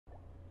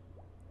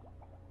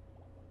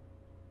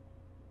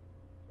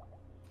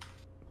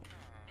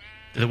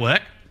Did it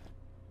work?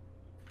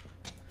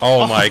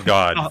 Oh my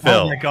god, Phil.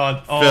 Oh my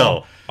god. Oh.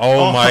 Phil.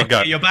 Oh my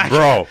god. You're back.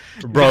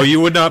 Bro, you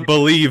would not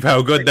believe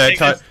how good that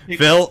time.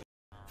 Phil.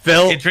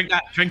 Hey,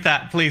 drink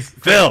that, please.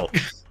 Phil.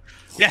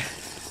 Yeah.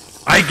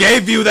 I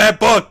gave you that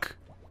book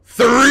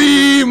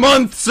 3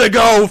 months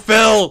ago,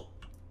 Phil.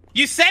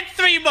 You said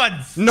 3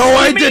 months. No,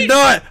 I did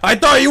not. I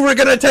thought you were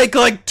gonna take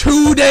like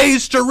 2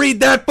 days to read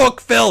that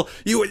book, Phil.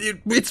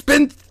 It's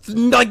been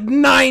like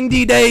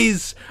 90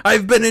 days.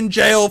 I've been in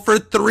jail for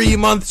 3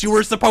 months. You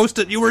were supposed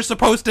to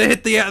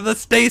hit the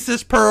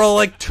stasis pearl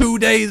like 2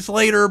 days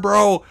later,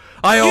 bro.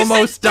 I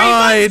almost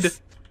died.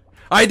 Months.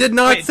 I did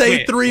not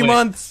say 3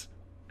 months.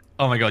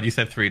 Oh my god, you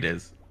said 3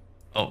 days.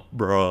 Oh,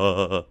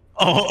 bruh.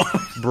 Oh,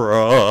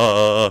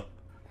 bruh.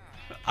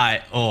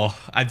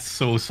 I'm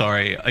so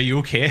sorry. Are you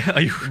okay?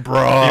 Are you,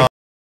 bruh?